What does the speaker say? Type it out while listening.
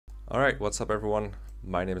Alright, what's up everyone?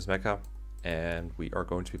 My name is Mekkah, and we are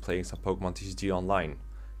going to be playing some Pokemon TCG Online.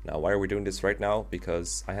 Now, why are we doing this right now?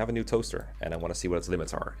 Because I have a new toaster, and I want to see what its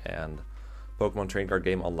limits are. And Pokemon Trading Card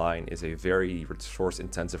Game Online is a very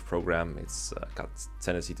resource-intensive program. It's got a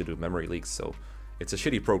tendency to do memory leaks, so it's a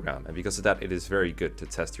shitty program. And because of that, it is very good to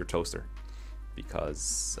test your toaster.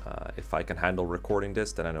 Because if I can handle recording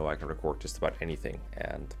this, then I know I can record just about anything,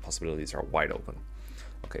 and the possibilities are wide open.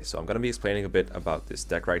 Okay, so I'm going to be explaining a bit about this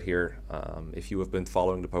deck right here. If you have been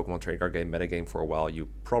following the Pokemon Trading Card Game metagame for a while, you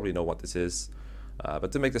probably know what this is.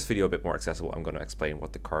 But to make this video a bit more accessible, I'm going to explain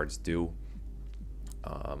what the cards do.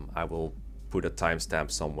 I will put a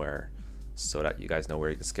timestamp somewhere so that you guys know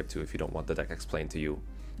where you can skip to if you don't want the deck explained to you.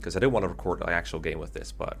 Because I didn't want to record an actual game with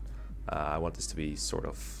this, but I want this to be sort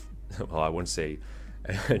of, well, I wouldn't say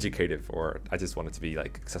educative, or I just want it to be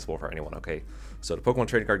like accessible for anyone. Okay, so the Pokemon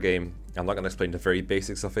Trading Card Game, I'm not going to explain the very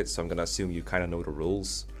basics of it, so I'm going to assume you kind of know the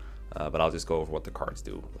rules, but I'll just go over what the cards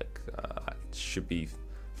do. Like, I should be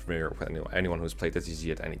familiar with anyone who's played this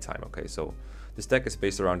TCG at any time. Okay, so this deck is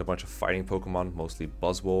based around a bunch of fighting Pokemon, mostly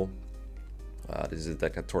Buzzwole. This is a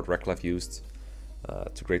deck that Tord Reklev used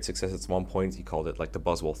to great success at one point. He called it like the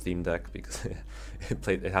Buzzwole theme deck because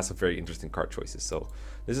it has some very interesting card choices. So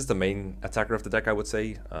this is the main attacker of the deck, I would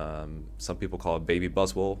say. Some people call it Baby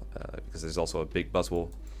Buzzwole because there's also a big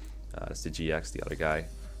Buzzwole. It's the GX, the other guy.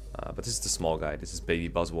 But this is the small guy. This is Baby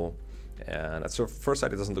Buzzwole. And at first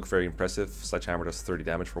sight, it doesn't look very impressive. Sledgehammer does 30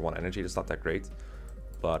 damage for 1 energy. That's not that great.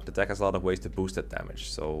 But the deck has a lot of ways to boost that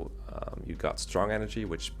damage. So you got Strong Energy,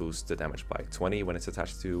 which boosts the damage by 20 when it's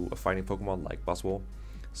attached to a fighting Pokemon like Buzzwole.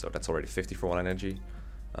 So that's already 50 for 1 energy.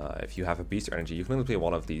 If you have a Beast Energy, you can only play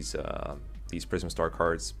one of these Prism Star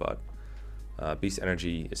cards, but Beast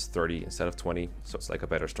Energy is 30 instead of 20, so it's like a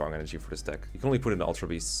better Strong Energy for this deck. You can only put in Ultra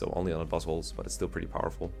Beasts, so only on the Buzzwoles, but it's still pretty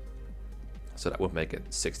powerful. So that would make it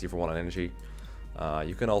 60 for 1 energy.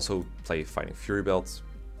 You can also play Fighting Fury Belt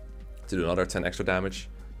to do another 10 extra damage.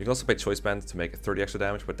 You can also play Choice Band to make it 30 extra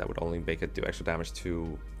damage, but that would only make it do extra damage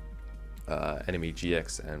to enemy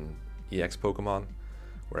GX and EX Pokemon,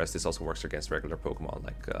 whereas this also works against regular Pokemon,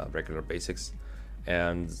 like regular basics.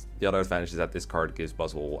 And the other advantage is that this card gives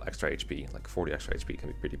Buzzwole extra HP, like 40 extra HP can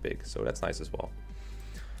be pretty big, so that's nice as well.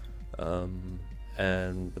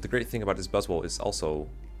 But the great thing about this Buzzwole is also,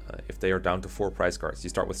 if they are down to 4 prize cards, you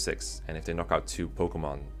start with 6, and if they knock out 2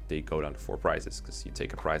 Pokemon, they go down to 4 prizes, because you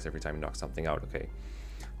take a prize every time you knock something out, okay?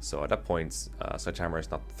 So at that point, Sledgehammer is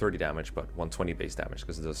not 30 damage, but 120 base damage,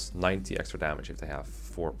 because it does 90 extra damage if they have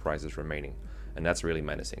 4 prizes remaining, and that's really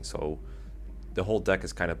menacing. So the whole deck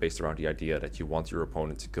is kind of based around the idea that you want your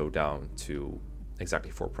opponent to go down to exactly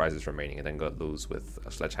 4 prizes remaining, and then go lose with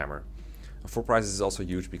a Sledgehammer. 4 prizes is also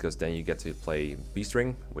huge because then you get to play Beast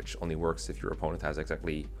Ring, which only works if your opponent has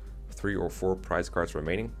exactly 3 or 4 prize cards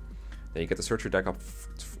remaining. Then you get to search your deck up.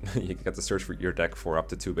 You get to search for your deck for up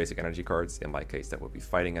to 2 basic energy cards. In my case, that would be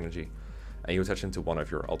Fighting Energy, and you attach them to one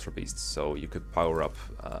of your Ultra Beasts. So you could power up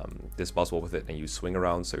this Buzzwole with it, and you swing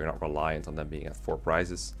around, so you're not reliant on them being at 4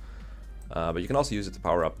 prizes. But you can also use it to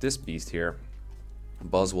power up this beast here,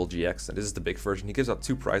 Buzzwole GX, and this is the big version. He gives out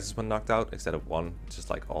 2 prizes when knocked out instead of 1, just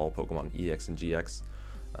like all Pokemon EX and GX.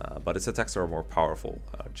 But its attacks are more powerful.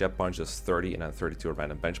 Jet Punch does 30 and then 32 are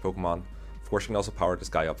random bench Pokemon. Of course, you can also power this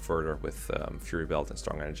guy up further with Fury Belt and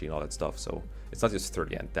Strong Energy and all that stuff. So it's not just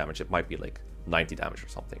 30 damage, it might be like 90 damage or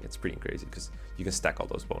something. It's pretty crazy because you can stack all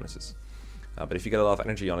those bonuses. But if you get a lot of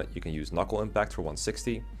energy on it, you can use Knuckle Impact for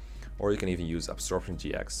 160, or you can even use Absorption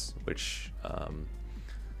GX, which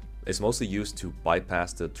is mostly used to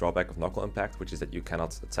bypass the drawback of Knuckle Impact, which is that you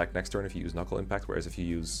cannot attack next turn if you use Knuckle Impact, whereas if you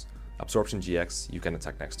use Absorption GX, you can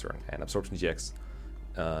attack next turn. And Absorption GX,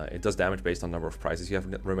 it does damage based on number of prizes you have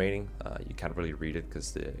remaining. You can't really read it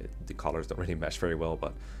because the colors don't really mesh very well,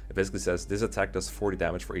 but it basically says this attack does 40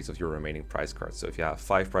 damage for each of your remaining prize cards. So if you have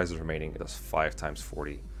 5 prizes remaining, it does 5 times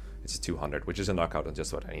 40, which is 200, which is a knockout on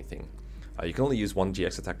just about anything. You can only use 1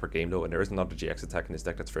 GX attack per game though, and there is another GX attack in this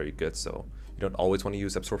deck that's very good, so you don't always want to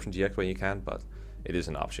use Absorption GX when you can, but it is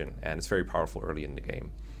an option, and it's very powerful early in the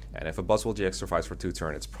game. And if a Buzzwole GX survives for 2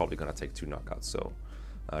 turns, it's probably going to take 2 knockouts, so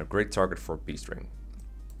great target for Beast Ring.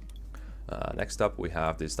 Next up, we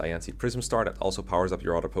have this Diancie Prism Star that also powers up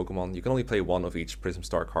your other Pokemon. You can only play 1 of each Prism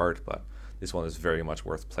Star card, but this one is very much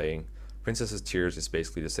worth playing. Princess's Tears is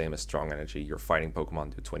basically the same as Strong Energy. Your fighting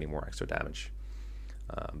Pokemon do 20 more extra damage.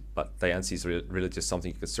 But Diancie is really just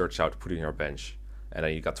something you can search out, put in your bench, and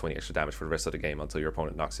then you got 20 extra damage for the rest of the game until your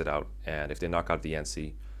opponent knocks it out. And if they knock out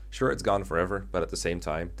Diancie, sure, it's gone forever, but at the same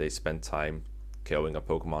time, they spend time KOing a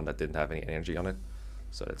Pokemon that didn't have any energy on it,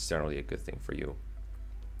 so that's generally a good thing for you.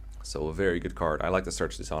 So a very good card. I like to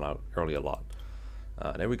search this on out early a lot.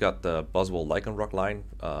 Then we got the Buzzwole Lycanroc line.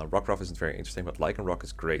 Rockruff isn't very interesting, but Lycanroc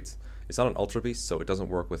is great. It's not an Ultra Beast, so it doesn't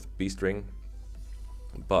work with Beast Ring,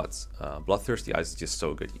 but Bloodthirsty Eyes is just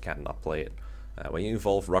so good, you can't not play it. When you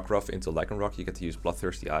evolve Rockruff into Lycanroc, you get to use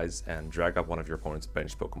Bloodthirsty Eyes and drag up one of your opponent's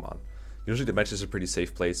bench Pokemon. Usually the bench is a pretty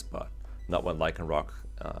safe place, but not when Lycanroc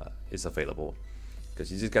is available,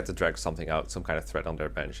 because you just get to drag something out, some kind of threat on their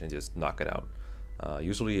bench, and just knock it out.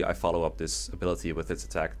 Usually I follow up this ability with its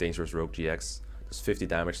attack, Dangerous Rogue GX. Does 50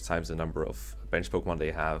 damage times the number of bench Pokemon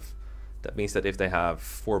they have. That means that if they have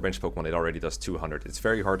 4 bench Pokemon, it already does 200. It's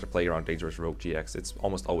very hard to play around Dangerous Rogue GX. It's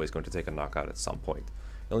almost always going to take a knockout at some point.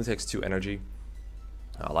 It only takes 2 energy.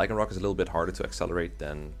 Lycanroc is a little bit harder to accelerate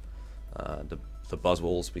than the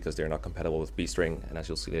Buzzwoles, because they're not compatible with Beast Ring, and as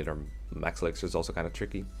you'll see later, Max Elixir is also kind of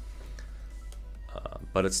tricky.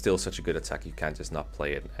 But it's still such a good attack, you can't just not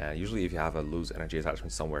play it. And usually if you have a loose energy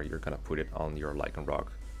attachment somewhere, you're going to put it on your Lycanroc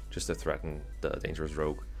just to threaten the Dangerous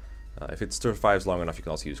Rogue. If it survives long enough, you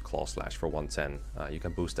can also use Claw Slash for 110. You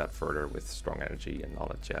can boost that further with Strong Energy and all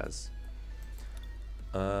that jazz.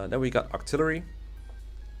 Then we got Octillery.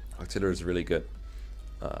 Octillery is really good.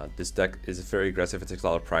 This deck is very aggressive, it takes a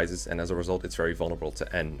lot of prizes, and as a result it's very vulnerable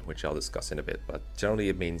to N, which I'll discuss in a bit. But generally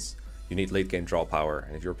it means you need late game draw power,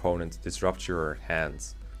 and if your opponent disrupts your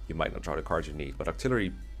hands, you might not draw the cards you need. But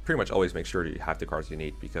Octillery pretty much always makes sure that you have the cards you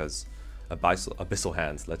need, because Abyssal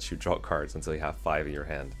Hands lets you draw cards until you have 5 in your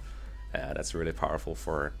hand. That's really powerful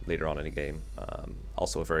for later on in the game.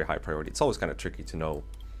 Also a very high priority. It's always kind of tricky to know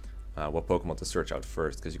what Pokemon to search out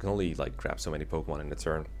first, because you can only like grab so many Pokemon in a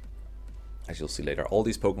turn. As you'll see later, all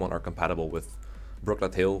these Pokemon are compatible with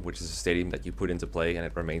Brooklet Hill, which is a stadium that you put into play and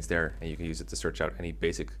it remains there, and you can use it to search out any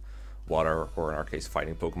basic water, or in our case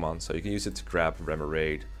fighting Pokemon. So you can use it to grab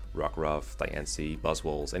Remoraid, Rockruff, Diancie,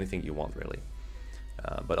 Buzzwoles, anything you want really,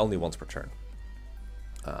 but only once per turn.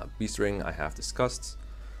 Beast Ring I have discussed.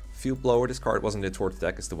 Field Blower, this card wasn't in towards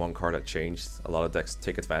deck, it's the one card that changed. A lot of decks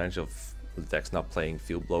take advantage of the decks not playing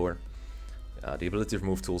Field Blower. The ability to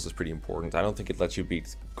remove tools is pretty important. I don't think it lets you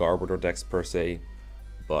beat Gardevoir decks per se,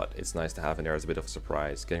 but it's nice to have in there as a bit of a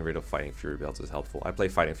surprise. Getting rid of Fighting Fury Belt is helpful. I play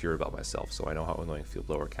Fighting Fury Belt myself, so I know how annoying Field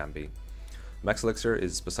Blower can be. Max Elixir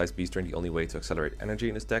is, besides Beast Ring, the only way to accelerate energy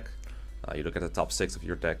in this deck. You look at the top 6 of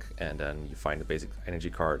your deck, and then you find the basic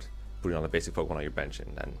energy card, put it on a basic Pokemon on your bench,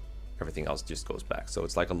 and then everything else just goes back. So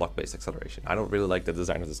it's like a luck-based acceleration. I don't really like the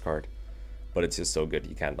design of this card, but it's just so good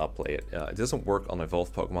you can't not play it. It doesn't work on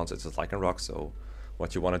evolved Pokemon, so it's just Lycanroc, so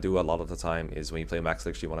what you want to do a lot of the time is when you play Max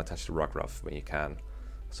Elixir, you want to attach the Rockruff when you can,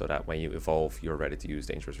 so that when you evolve, you're ready to use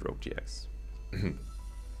Dangerous Rogue GX.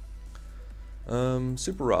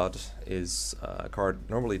 Super Rod is a card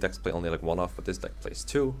normally decks play only like 1 off, but this deck plays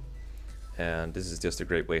 2. And this is just a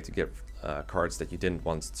great way to get cards that you didn't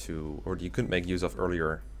want to, or you couldn't make use of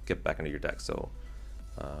earlier, get back into your deck. So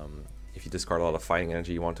if you discard a lot of fighting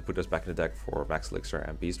energy, you want to put those back in the deck for Max Elixir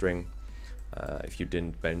and Beast Ring. If you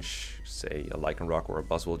didn't bench, say, a Lycanroc or a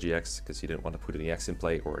Buzzwole GX because you didn't want to put an EX in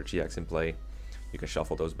play or a GX in play, you can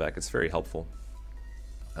shuffle those back. It's very helpful.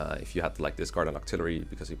 If you had to like discard an Octillery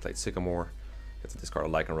because you played Sycamore, you have to discard a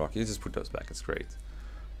Lycanroc, you just put those back, it's great.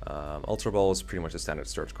 Ultra Ball is pretty much a standard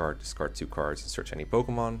search card. Discard 2 cards and search any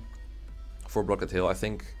Pokemon. For Brooklet Hill, I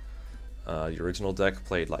think the original deck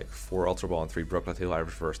played like 4 Ultra Ball and 3 Brooklet Hill. I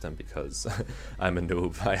reversed them because I'm a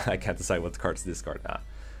noob. I can't decide what cards to discard. Nah,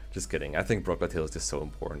 just kidding. I think Brooklet Hill is just so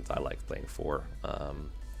important. I like playing 4.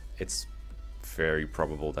 It's very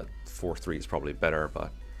probable that 4-3 is probably better,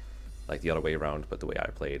 but like the other way around. But the way I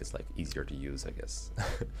play it is like easier to use, I guess.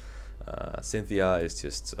 Cynthia is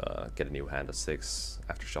just get a new hand of 6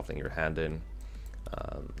 after shuffling your hand in.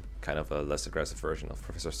 Kind of a less aggressive version of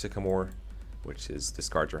Professor Sycamore, which is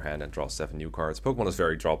discard your hand and draw 7 new cards. Pokemon is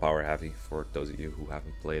very draw power heavy for those of you who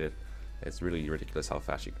haven't played it. It's really ridiculous how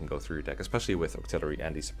fast you can go through your deck, especially with Octillery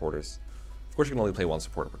and these supporters. Of course you can only play 1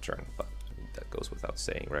 supporter per turn, but that goes without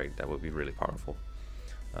saying, right? That would be really powerful.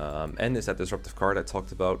 N is that disruptive card I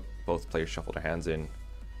talked about. Both players shuffle their hands in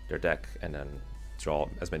their deck and then draw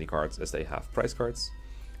as many cards as they have prize cards.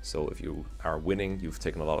 So if you are winning, you've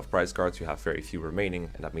taken a lot of prize cards, you have very few remaining,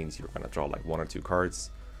 and that means you're going to draw like 1 or 2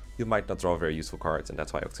 cards. You might not draw very useful cards, and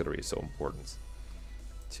that's why Octillery is so important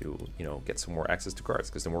to, you know, get some more access to cards,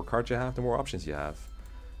 because the more cards you have, the more options you have.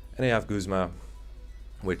 And you have Guzma,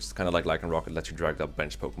 which is kind of like Lycanroc, it lets you drag up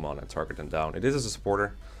bench Pokemon and target them down. It is as a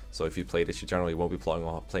supporter, so if you play this, you generally won't be playing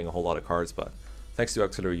a whole lot of cards, but thanks to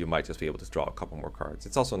Octillery, you might just be able to draw a couple more cards.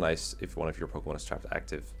 It's also nice if one of your Pokemon is trapped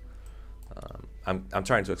active. I'm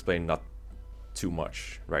trying to explain not too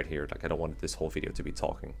much right here, like I don't want this whole video to be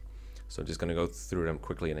talking. So I'm just going to go through them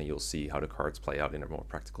quickly and then you'll see how the cards play out in a more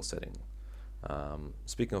practical setting.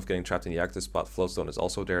 Speaking of getting trapped in the active spot, Floatstone is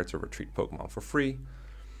also there to retreat Pokemon for free.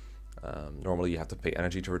 Normally you have to pay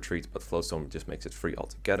energy to retreat, but Floatstone just makes it free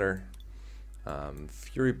altogether.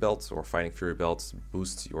 Fury Belt or Fighting Fury Belt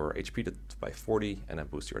boosts your HP by 40 and then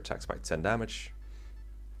boosts your attacks by 10 damage.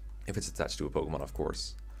 If it's attached to a Pokemon, of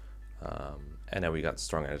course. And then we got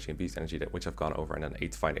Strong Energy and Beast Energy, which I've gone over, and then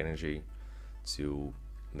 8 Fight Energy to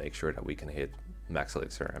make sure that we can hit Max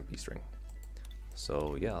Elixir and Beast Ring.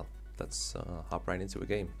 So yeah, let's hop right into a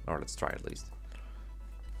game, or let's try at least.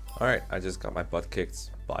 Alright, I just got my butt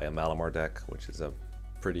kicked by a Malamar deck, which is a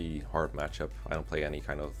pretty hard matchup. I don't play any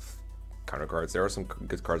kind of counter cards. There are some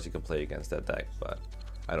good cards you can play against that deck, but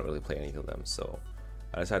I don't really play any of them, so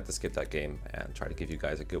I decided to skip that game and try to give you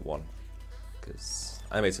guys a good one, because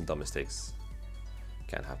I made some dumb mistakes.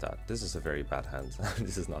 Can't have that. This is a very bad hand.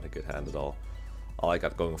 This is not a good hand at all. All I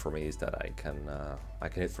got going for me is that I can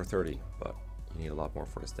hit for 30, but you need a lot more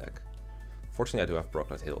for this deck. Fortunately, I do have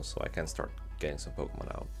Brocklet Hill, so I can start getting some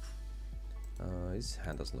Pokemon out. His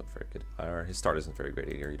hand doesn't look very good. His start isn't very great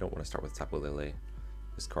either. You don't want to start with Tapu Lele.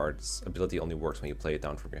 This card's ability only works when you play it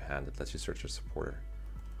down from your hand. It lets you search your supporter,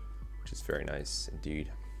 which is very nice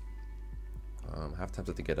indeed. I'm half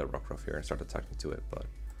tempted to get a Rockruff here and start attacking to it, but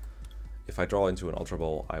if I draw into an Ultra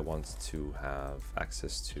Ball, I want to have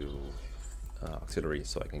access to Auxiliary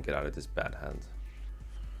so I can get out of this bad hand.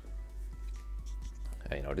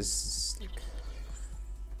 And, you know, this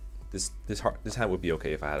hand would be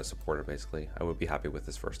okay if I had a supporter. Basically, I would be happy with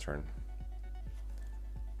this first turn.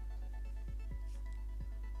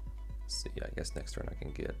 Let's see, I guess next turn I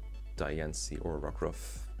can get Diancie or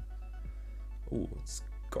Rockruff. Ooh, it's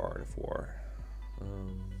Gardevoir.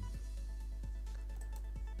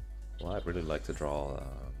 Well, I'd really like to draw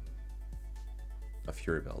a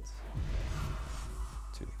Fury Belt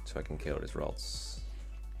so I can KO his routes.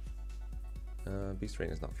 Beast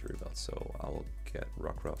Ring is not Fury Belt, so I'll get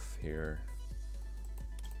Rockruff here.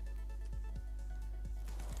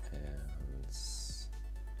 And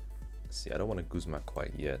see, I don't want to Guzma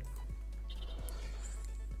quite yet.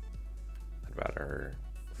 I'd rather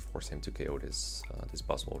force him to KO this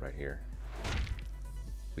Buzzwole right here.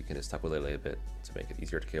 Weaken his Tapu Lele a bit to make it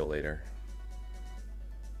easier to KO later.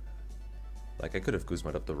 Like, I could have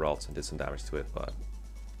Guzma'd up the routes and did some damage to it, but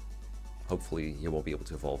hopefully he won't be able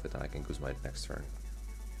to evolve it and I can Guzma it next turn.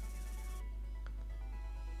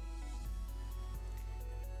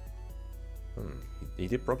 He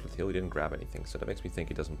did Brocklet Hill, he didn't grab anything, so that makes me think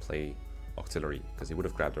he doesn't play Auxiliary, because he would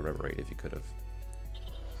have grabbed a Reverberate if he could have.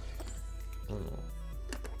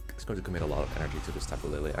 He's going to commit a lot of energy to this Tapu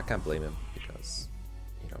Lele. I can't blame him, because,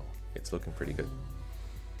 you know, it's looking pretty good.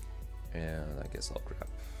 And I guess I'll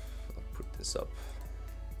put this up.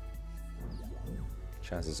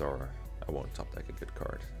 Chances are I won't top deck a good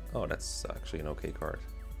card. Oh, that's actually an okay card.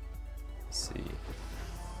 Let's see.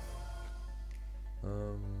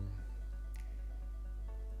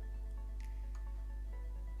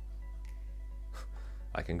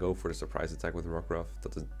 I can go for the surprise attack with Rockruff.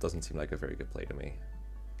 That doesn't seem like a very good play to me.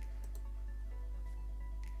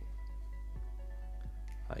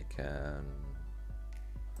 I can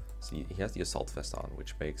see he has the Assault Vest on,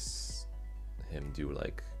 which makes him do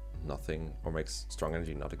like nothing, or makes Strong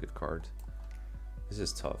Energy not a good card. This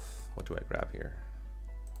is tough. What do I grab here?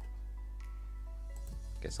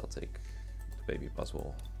 Guess I'll take the baby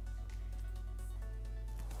Buzzwole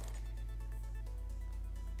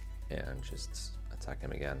and just attack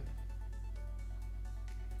him again.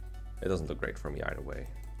 It doesn't look great for me either way.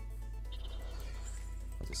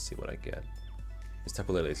 I'll just see what I get. His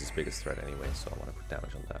Tapu Lele is his biggest threat anyway, so I want to put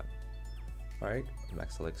damage on that. Alright,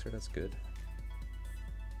 Max Elixir, that's good.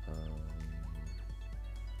 I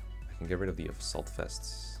can get rid of the Assault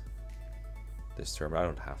Vests this turn, but I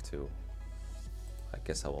don't have to. I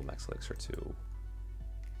guess I will Max Elixir to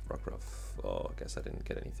Rockruff. Oh, I guess I didn't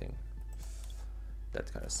get anything.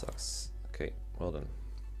 That kind of sucks. Okay, well done.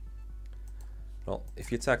 Well, if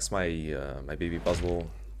he attacks my my baby Buzzwole,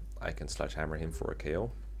 I can Sledgehammer him for a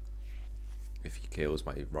KO. If he KOs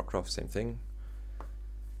my Rockruff, same thing.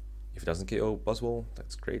 If he doesn't KO Buzzwole,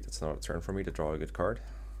 that's great. That's another turn for me to draw a good card.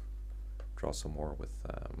 Draw some more with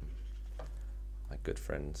my good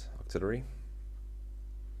friend Auxiliary.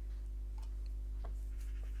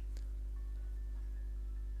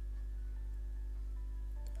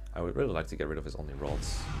 I would really like to get rid of his only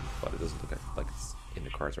rods, but it doesn't look like it's in the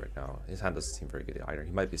cards right now. His hand doesn't seem very good either.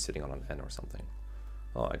 He might be sitting on an N or something.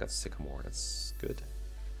 Oh, I got Sycamore. That's good.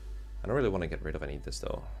 I don't really want to get rid of any of this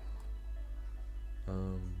though.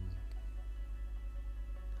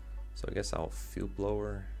 So I guess I'll Field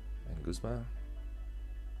Blower and Guzma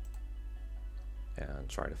and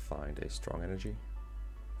try to find a Strong Energy.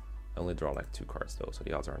 I only draw like 2 cards though, so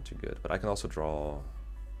the odds aren't too good. But I can also draw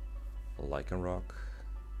a Lycanroc.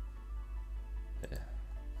 Yeah,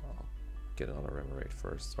 I'll get another Remoraid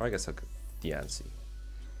first. Or I guess I'll get Diancie.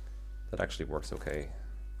 That actually works okay.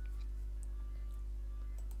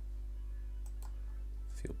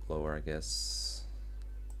 Field Blower, I guess.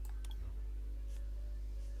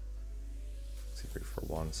 3 for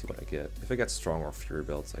 1, see what I get. If I get strong or Fury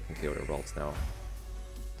Belts, I can KO their Belts now.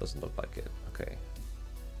 Doesn't look like it. Okay.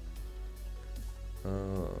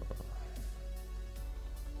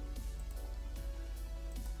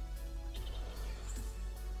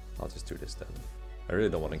 I'll just do this then. I really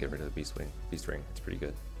don't want to get rid of the Beast Ring. It's pretty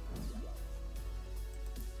good.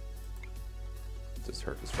 Just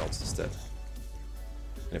hurt his Belts instead.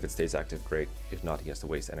 And if it stays active, great. If not, he has to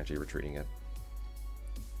waste energy retreating it.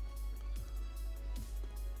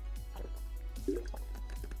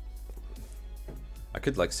 I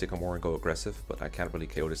could like Sycamore and go aggressive, but I can't really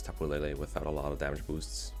KO this Tapu Lele without a lot of damage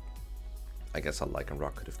boosts. I guess a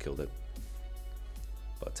Lycanroc could have killed it.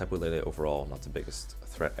 But Tapu Lele overall, not the biggest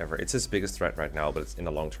threat ever. It's his biggest threat right now, but it's, in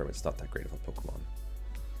the long term, it's not that great of a Pokemon.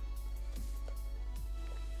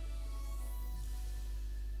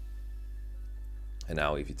 And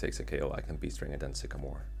now if he takes a KO, I can Beast Ring and then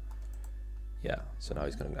Sycamore. Yeah, so now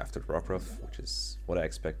he's going after the Rockruff, which is what I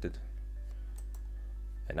expected.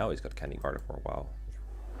 And now he's got Candy Gardevoir, wow.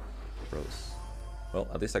 Gross. Well,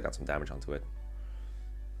 at least I got some damage onto it.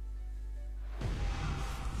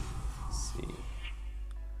 Let's see.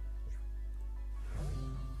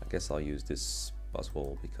 I guess I'll use this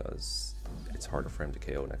Buzzwole because it's harder for him to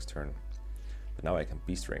KO next turn. But now I can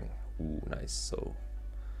Beast Ring. Ooh, nice. So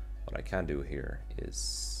what I can do here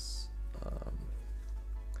is... okay,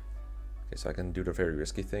 so I can do the very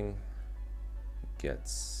risky thing. Get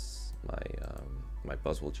my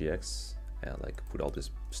Buzzwole GX and like put all this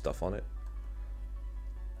stuff on it.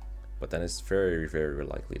 But then it's very, very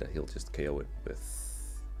likely that he'll just KO it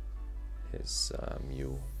with his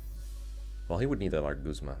Mew. Well, he would need a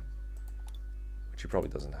Guzma, which he probably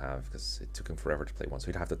doesn't have because it took him forever to play one, so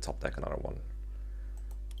he'd have to top deck another one.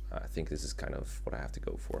 I think this is kind of what I have to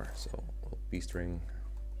go for. So we'll Beast Ring.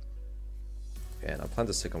 And I plan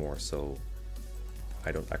the Sycamore, so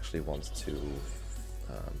I don't actually want to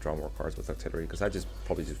draw more cards with Artillery, because I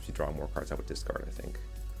probably just be drawing more cards I would discard, I think.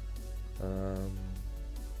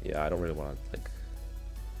 Yeah, I don't really want to, like,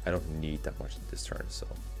 I don't need that much this turn, so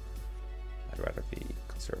I'd rather be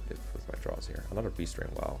conservative with my draws here. Another Beast Ring,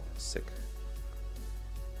 wow, sick.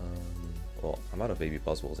 Well, I'm out of Baby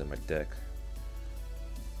Buzzwoles in my deck,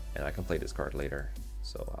 and I can play this card later,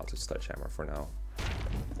 so I'll just Sledgehammer for now.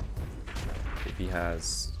 If he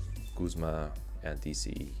has Guzma and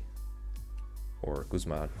DC, or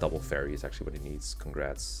Guzma double Fairy is actually what he needs,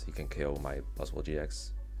 congrats, he can KO my Buzzwole GX.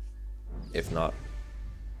 If not,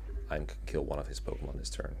 I can kill one of his Pokemon this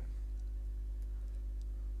turn.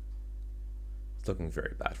 It's looking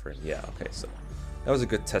very bad for him. Yeah, okay, so that was a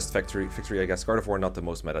good test victory, I guess. Gardevoir, not the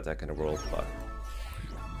most meta deck in the world, but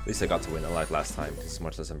at least I got to win, unlike last time. It's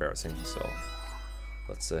much less embarrassing, so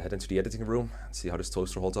let's head into the editing room and see how this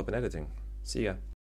toaster holds up in editing. See ya.